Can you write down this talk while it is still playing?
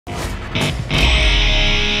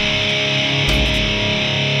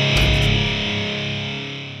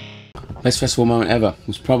Best festival moment ever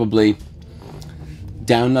was probably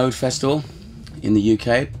Download Festival in the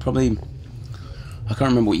UK. Probably, I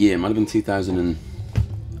can't remember what year. It might have been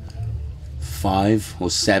 2005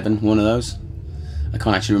 or 7, one of those. I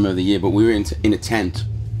can't actually remember the year, but we were in a tent,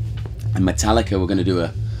 and Metallica were going to do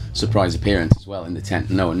a surprise appearance as well in the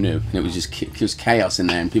tent. No one knew, and it was just chaos in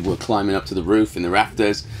there, and people were climbing up to the roof in the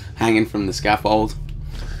rafters, hanging from the scaffold.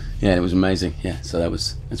 Yeah, it was amazing. Yeah, so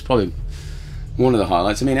it's probably one of the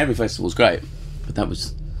highlights. I mean, every festival's great, but that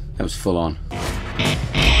was full on.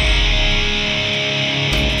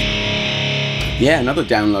 Yeah, another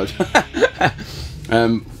download.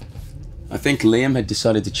 I think Liam had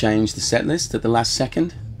decided to change the set list at the last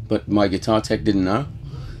second, but my guitar tech didn't know.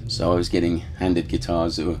 So I was getting handed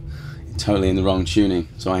guitars that were totally in the wrong tuning.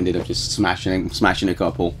 So I ended up just smashing a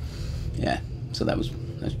couple. Yeah, so that was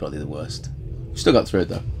probably the worst. Still got through it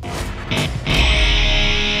though.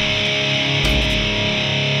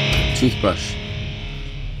 Toothbrush,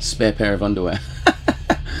 spare pair of underwear,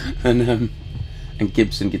 and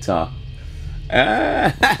Gibson guitar.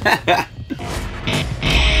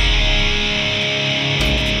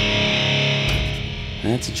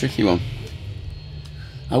 That's a tricky one.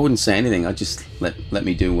 I wouldn't say anything. I'd just let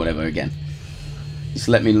me do whatever again. Just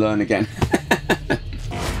let me learn again.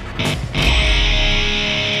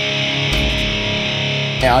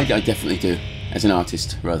 Yeah, I definitely do as an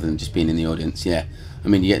artist rather than just being in the audience. Yeah, I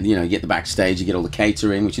mean, you get the backstage, you get all the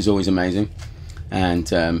catering, which is always amazing, and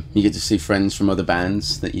you get to see friends from other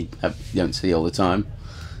bands that you don't see all the time.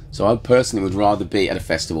 So I personally would rather be at a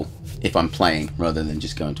festival if I'm playing rather than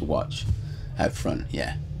just going to watch out front.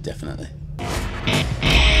 Yeah, definitely.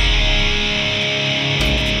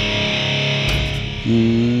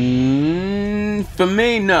 For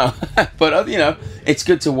me, no. But it's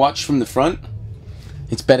good to watch from the front.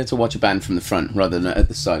 It's better to watch a band from the front rather than at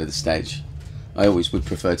the side of the stage. I always would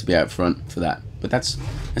prefer to be out front for that. But that's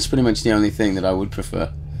pretty much the only thing that I would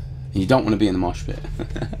prefer. And you don't want to be in the mosh pit.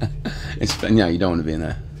 You don't want to be in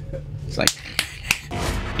there. It's like